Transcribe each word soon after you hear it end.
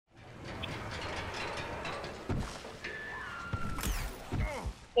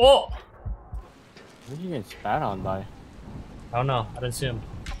Oh! What did you get spat on by? I don't know. I didn't see him.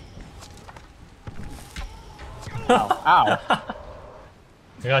 Ow. Ow.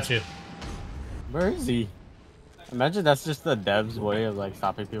 I got you. Where is he? Imagine that's just the devs' way of like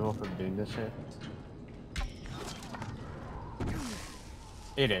stopping people from doing this shit.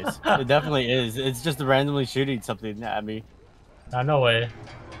 It is. It definitely is. It's just randomly shooting something at me. No way.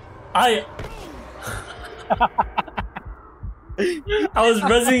 I was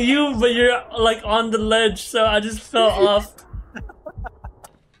resing you, but you're like on the ledge, so I just fell off.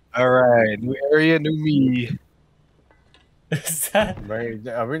 Alright, new area, new me. Is that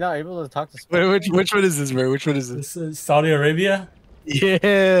Are we not able to talk to Wait, which one is this, bro? Which one is this? this is Saudi Arabia?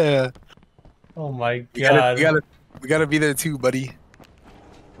 Yeah. Oh my We god. gotta be there too, buddy.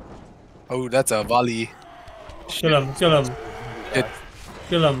 Oh, that's a volley. Kill him, kill him. Shit.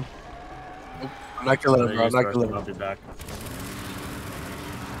 Kill him. I'm not killing him, bro. I'm not killing him. I'll be back.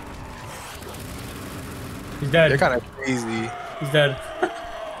 He's dead. They're kind of crazy. He's dead.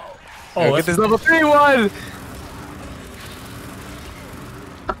 Oh, get this level 3 one!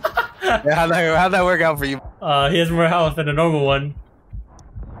 Yeah, how'd that work out for you? He has more health than a normal one.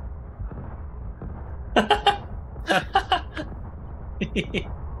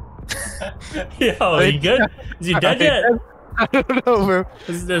 Yo, are you good? Is he dead yet? I don't know, bro.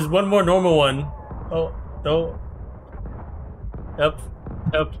 There's one more normal one. Oh, no. Yep.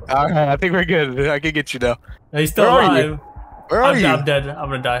 Alright, I think we're good. I can get you now. No, he's still Where are alive. you? Where are you? I'm dead. I'm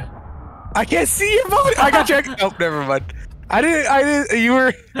gonna die. I can't see you, bro. I got you. Oh, never mind. I didn't. You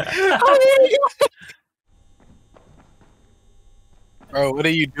were. Bro, what are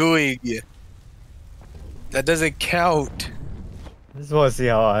you doing? That doesn't count. I just want to see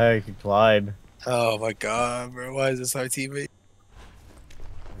how high I can climb. Oh my god, bro. Why is this our teammate?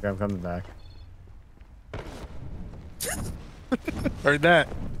 Okay, I'm coming back. Heard that.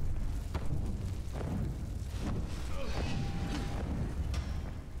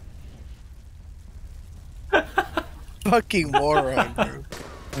 Fucking moron, bro.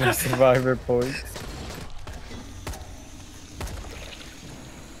 Survivor points.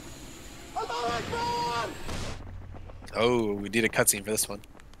 Oh, we need a cutscene for this one.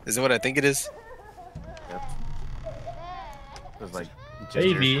 Is it what I think it is? Yep. It was like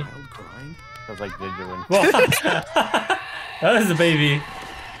ginger. Baby. It was like ginger when. Whoa. That is a baby.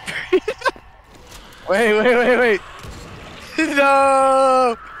 Wait.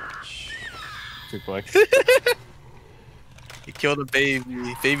 No! Too quick. He killed a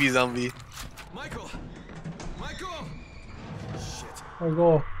baby zombie. Michael! Shit. Oh,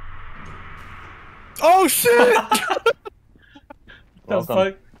 go. Oh shit! The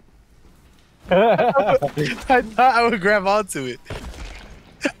fuck? I thought I would grab onto it.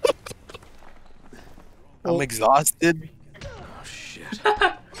 I'm exhausted. Oh shit.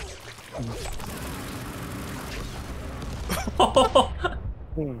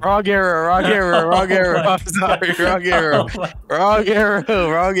 Wrong arrow. I'm sorry, wrong arrow. Wrong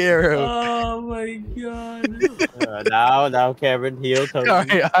arrow. Oh my god. Now, Cameron, heal Tony.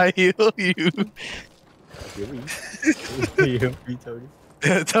 Alright, I heal you. Heal me, Tony.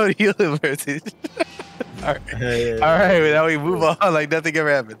 Tony, heal him, bro, dude. Alright, now we move on like nothing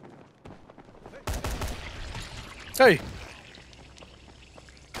ever happened. Hey!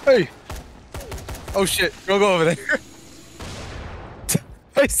 Oh shit, don't go over there.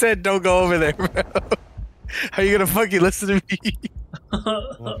 I said don't go over there, bro. Are you gonna fucking listen to me?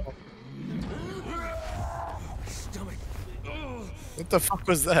 What the fuck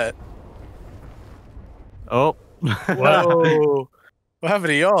was that? Oh. Whoa. What happened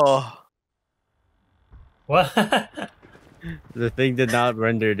to y'all? What? The thing did not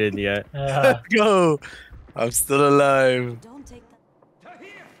render it in yet. Let's go. I'm still alive. Don't take that.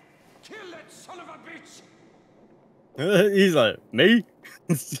 Tahir! Kill that son of a bitch! He's like, me?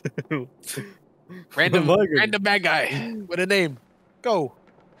 Random bad guy with a name. Go.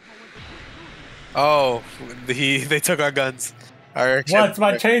 Oh, they took our guns. What's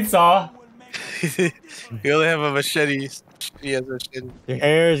my chainsaw? We only have a machete. He has a machete. Your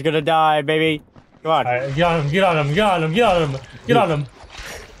hair is gonna die, baby. Come on. Alright, get on him.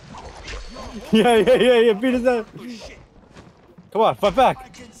 Yeah, beat his ass. Come on, fight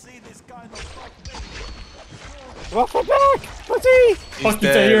back. Come on, fight back. What's he? Fuck you,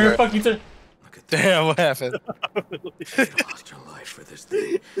 Tahir. Fuck you, Tahir. Damn, what happened? Lost your life for this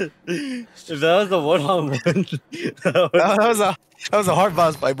thing. If that was the one-on-one, that was a hard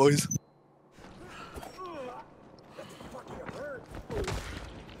boss fight, boys.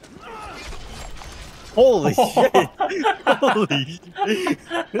 Holy shit! Holy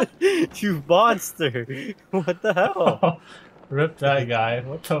shit! You monster! What the hell? Rip that guy.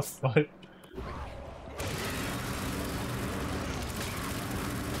 What the fuck?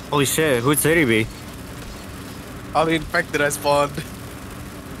 Holy shit, who'd City be? All the infected I spawned.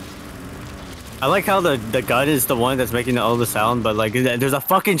 I like how the gun is the one that's making all the sound, but like there's a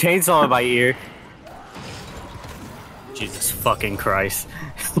fucking chainsaw in my ear. Jesus fucking Christ.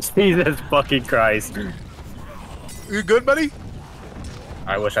 Jesus fucking Christ. You good, buddy?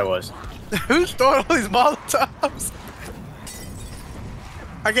 I wish I was. Who's throwing all these Molotovs?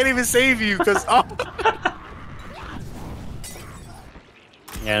 I can't even save you because oh.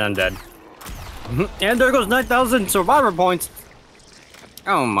 And I'm dead. And there goes 9,000 survivor points.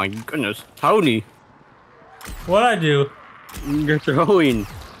 Oh my goodness. Tony. What'd I do? You're throwing.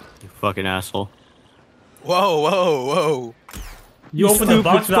 You fucking asshole. Whoa, whoa, whoa. You opened the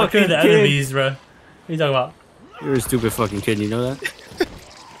box without killing the kid. enemies, bro. What are you talking about? You're a stupid fucking kid, you know that?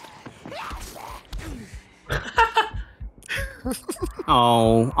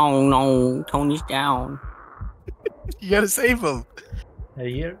 Oh no, Tony's down. You gotta save him.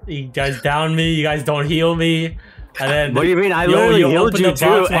 Hey, you guys down me. You guys don't heal me. And then What do you mean? I literally healed open you the too,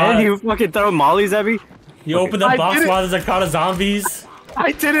 box and while- you fucking throw mollies at me? You open the I box didn't- while there's a crowd of zombies.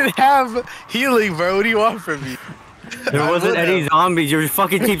 I didn't have healing, bro. What do you want from me? There I wasn't would any have. zombies. You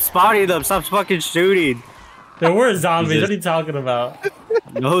fucking keep spotting them. Stop fucking shooting. There were zombies. Jesus. What are you talking about?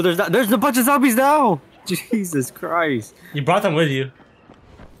 No, there's not. There's a bunch of zombies now. Jesus Christ. You brought them with you.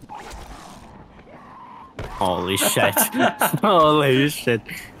 Holy shit. Holy shit.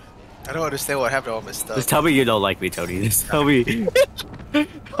 I don't understand what happened to all my stuff. Just tell me you don't like me, Tony. Just tell me.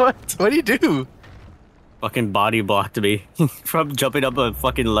 What? What do you do? Fucking body blocked me from jumping up a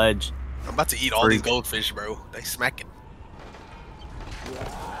fucking ledge. I'm about to eat all these goldfish, bro. They smacking.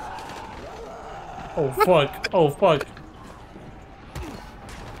 Oh fuck. Oh fuck.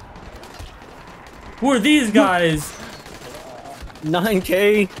 Who are these guys?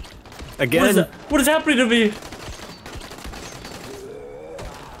 9K. Again. What is happening to me?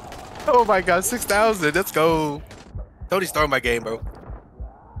 Oh my god, 6,000. Let's go. Tony's throwing my game, bro.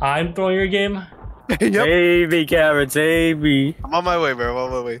 I'm throwing your game. Yep. Save me, Cameron. Save me. I'm on my way, bro. I'm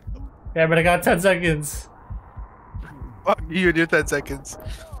on my way. Yeah, but I got 10 seconds. Fuck you and your 10 seconds.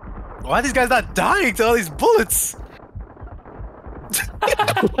 Why are these guys not dying to all these bullets?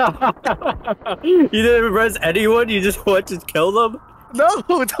 You didn't res anyone? You just want to kill them? No,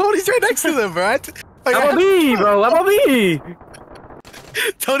 Tony's right next to them, bro. I'm a me, bro. I'm a me.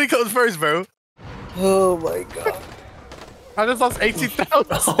 Tony goes first, bro. Oh my god. I just lost 18,000.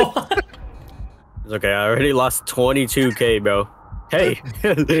 It's okay. I already lost 22K, bro. Hey.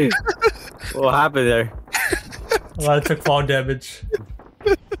 What happened there? Well, I took fall damage.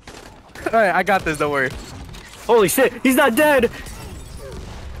 Alright, I got this. Don't worry. Holy shit. He's not dead.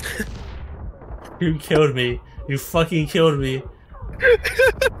 You killed me. You fucking killed me.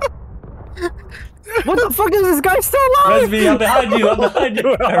 What the fuck is this guy still alive? Res me, I'm behind you. I'm behind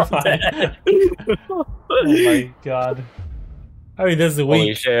you. Never mind. Oh my god. I mean, this is a Holy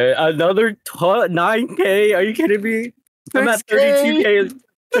week. shit. Another 9K? Are you kidding me? I'm at 32K.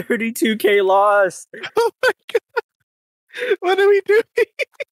 32K lost. Oh my god. What are we doing?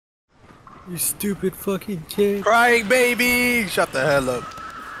 You stupid fucking kid. Crying baby! Shut the hell up.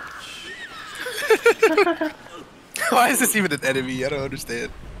 Why is this even an enemy? I don't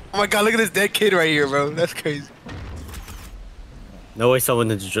understand. Oh my god, look at this dead kid right here, bro. That's crazy. No way someone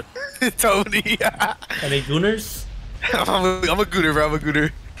is... Tony. Any gooners? I'm a gooner, bro. I'm a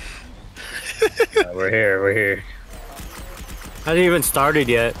gooner. We're here. We're here. Hasn't even started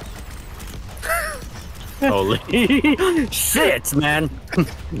yet. Holy shit, man.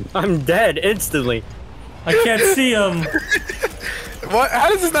 I'm dead instantly. I can't see him. What? How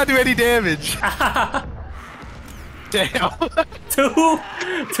does this not do any damage? Damn.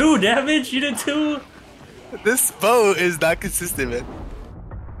 Two damage? You did 2? This bow is not consistent, man.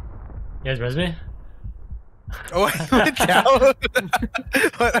 You guys res me? Oh, I went down.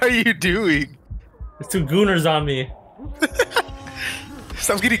 What are you doing? There's 2 gooners on me.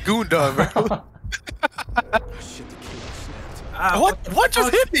 Stop getting gooned on, bro. What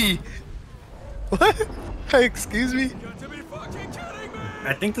just hit me? What? Hey, excuse me?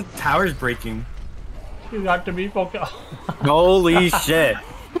 I think the tower's breaking. You got to be focused. Holy shit.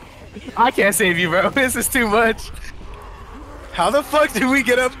 I can't save you, bro. This is too much. How the fuck did we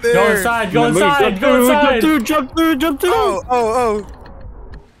get up there? Go inside, go inside, go inside. Jump through. Oh.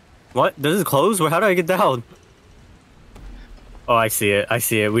 What? Does it close? How do I get down? Oh, I see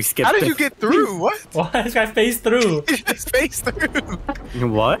it. We skipped How did it. you get through? What? Why this guy faced through? You just faced through.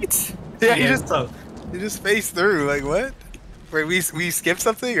 What? Yeah, you just faced through. Like what? Wait, we skipped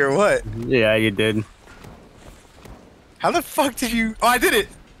something or what? Yeah, you did. How the fuck did you? Oh, I did it.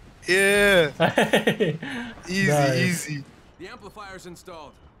 Yeah. Easy, Nice. easy. The amplifier's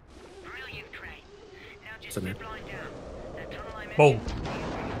installed. Brilliant, Craig. Now just Something. zip line down. The tunnel I'm in. Boom.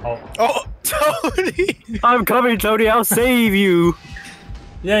 Oh. Oh, Tony. I'm coming, Tony. I'll save you.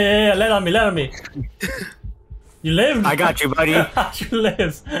 Yeah. Let on me. You live. I got you, buddy. You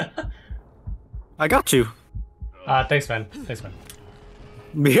live. I got you. Thanks, man.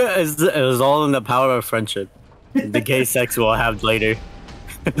 Because it was all in the power of friendship. The gay sex we'll have later.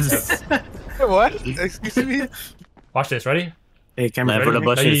 What? Excuse me. Watch this. Ready? Hey, camera. Land for the No,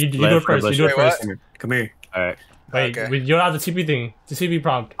 bushes. you do Land it for the first. You do it bushes. Wait, first. Come here. Alright. Wait, Okay. you don't have the TP thing. The TP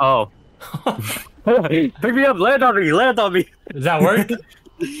prompt. Oh. Pick me up. Land on me. Land on me. Does that work?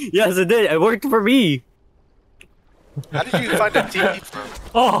 Yes, it did. It worked for me. How did you find a TV from?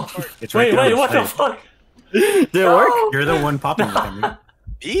 Oh. It's right Wait. there. What the fuck? Did it work? You're the one popping the camera.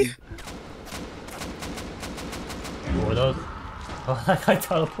 Me? What were those? Oh, that guy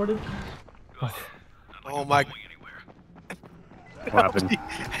teleported. Oh my. What happened?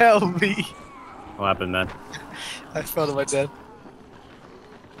 Help me. What happened, man? I fell to my death.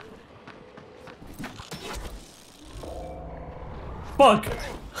 Fuck.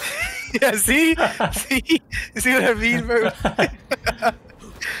 Yeah, see? See? You see what I mean, bro?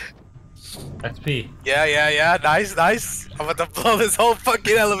 XP. Yeah. Nice. I'm about to blow this whole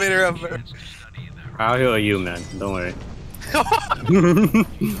fucking elevator up, bro. I'll heal you, man. Don't worry.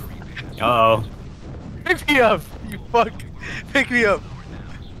 Uh-oh. Pick me up, you fuck. Pick me up.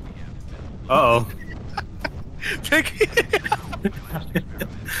 Uh-oh. Pick me up.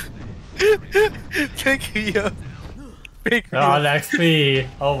 Pick me up. Pick me Oh, up. the XP.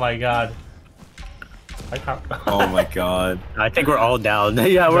 Oh my god. I can't. Oh my god. I think we're all down.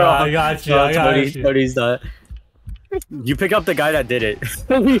 Yeah, we're No, all. I got you. Oh, I got you. Tony's not. You pick up the guy that did it.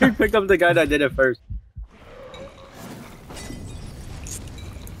 You picked up the guy that did it first.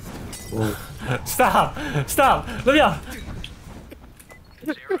 Stop! Let me out!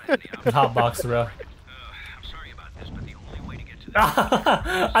 Hot box, bro.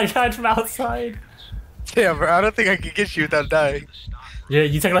 I died from outside. Damn, bro. I don't think I can get you without dying. Yeah,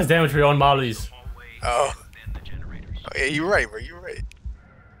 you take less damage for your own mollies. Oh. Oh yeah, you're right, bro. You're right.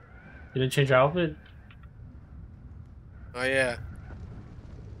 You didn't change your outfit? Oh yeah.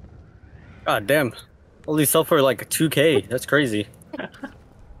 God damn. Only sell for like 2K. That's crazy.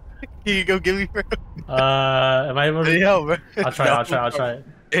 Here you go, give me, bro. Am I able to? Yo, bro. I'll try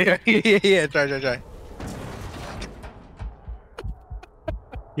it. Yeah. Try.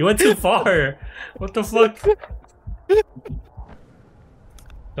 You went too far. What the fuck?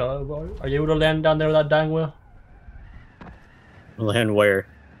 Are you able to land down there without dying, Will? Land where?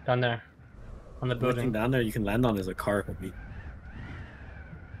 Down there. On the The thing building. down there you can land on is a car, homie.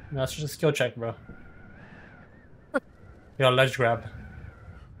 No, that's just a skill check, bro. You got a ledge grab.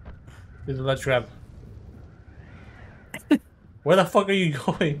 Do the ledge grab. Where the fuck are you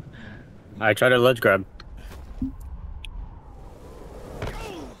going? I tried a ledge grab.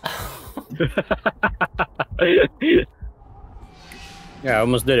 Yeah, I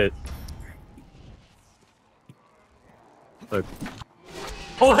almost did it. Look.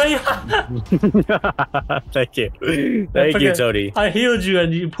 Oh, hey! Thank you. Thank you, Tony. I healed you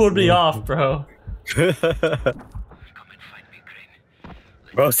and you pulled me off, bro.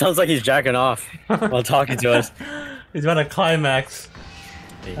 Bro, sounds like he's jacking off while talking to us. He's about to climax.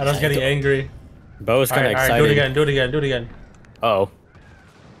 And I was getting angry. Bo's kind of Alright, excited. do it again. Oh.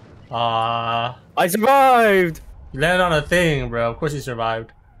 Ah, I survived! you landed on a thing, bro. Of course you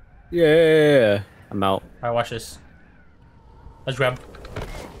survived. Yeah. I'm out. Alright, watch this. Let's grab.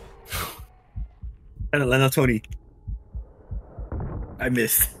 Trying to land on Tony. I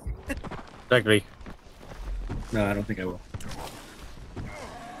missed. Exactly. No, I don't think I will.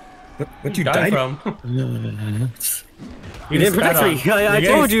 What you died died from? You didn't protect me. I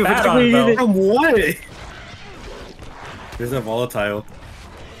told you. Protect me. Bro. from what? There's a volatile.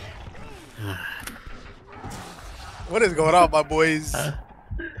 What is going on, my boys?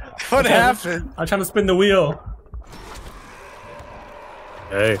 What happened? I'm trying to spin the wheel.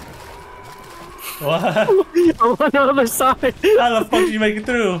 Hey. What? I'm on the other side. How the fuck did you make it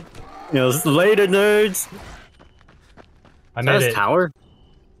through? You know, later, nerds. I made it. Tower?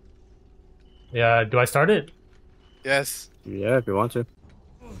 Yeah, do I start it? Yes. Yeah, if you want to.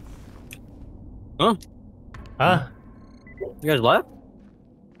 Huh? Huh? You guys left?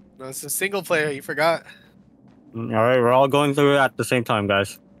 No, it's a single player. You forgot. Alright, we're all going through it at the same time,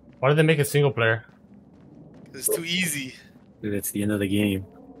 guys. Why did they make it single player? It's too easy. Dude, it's the end of the game.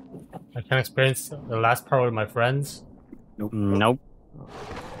 I can't experience the last part with my friends. Nope.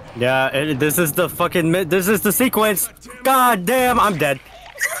 Yeah, this is the fucking this is the sequence. God damn, I'm dead.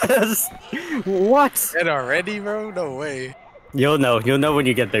 What? Dead already, bro? No way. You'll know when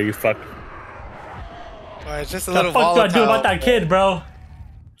you get there. You fuck. It's just a The little fuck do I volatile. do about that kid, bro?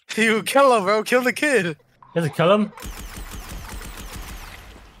 You kill him, bro. Kill the kid. You have to kill him?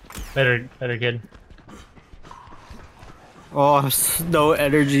 Better kid. Oh, no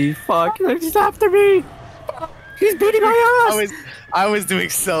energy. Fuck, he's after me. He's beating my ass. I was doing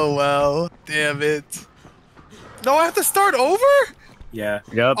so well. Damn it. No, I have to start over? Yeah.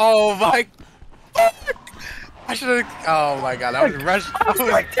 Yep. Oh my. I should have. Oh my god, I was rushing. I was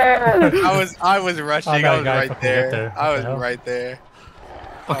rushing. Oh, I that was guy right fucking there. get there. I What was the hell? right there.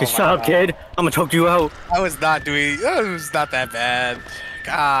 Fucking Oh my shut up, God. kid. I'm gonna choke you out. I was not doing. It was not that bad.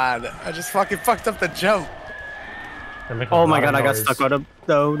 God, I just fucking fucked up the jump. They're making Oh a my lot god, of I got noise. stuck on him.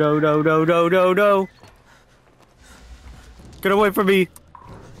 No, no, no, no, no, no, no. Get away from me. Is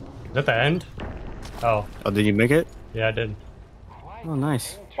that the end? Oh, Oh, did you make it? yeah, I did. Oh,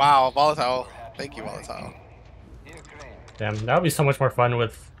 nice. Wow, volatile. Thank you, volatile. Damn, that would be so much more fun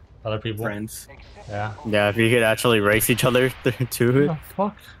with other people. Friends. Yeah. Yeah, if you could actually race each other to it. What the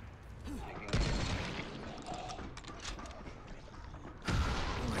fuck?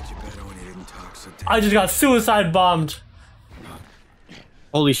 I just got suicide bombed.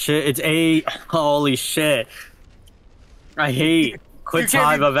 Holy shit, it's 8. Holy shit. I hate quick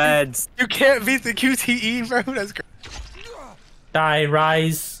time events. You can't beat the QTE, bro. That's great. Die,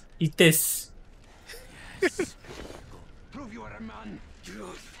 rise, eat this. Prove you are a man. You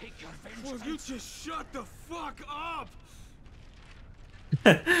take your vengeance. Will you just shut the fuck up?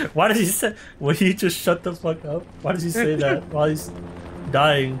 Why does he say? Will you just shut the fuck up? Why does he say that while he's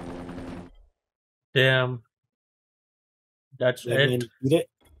dying? Damn. That's it. Beat it.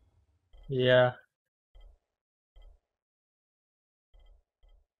 Yeah.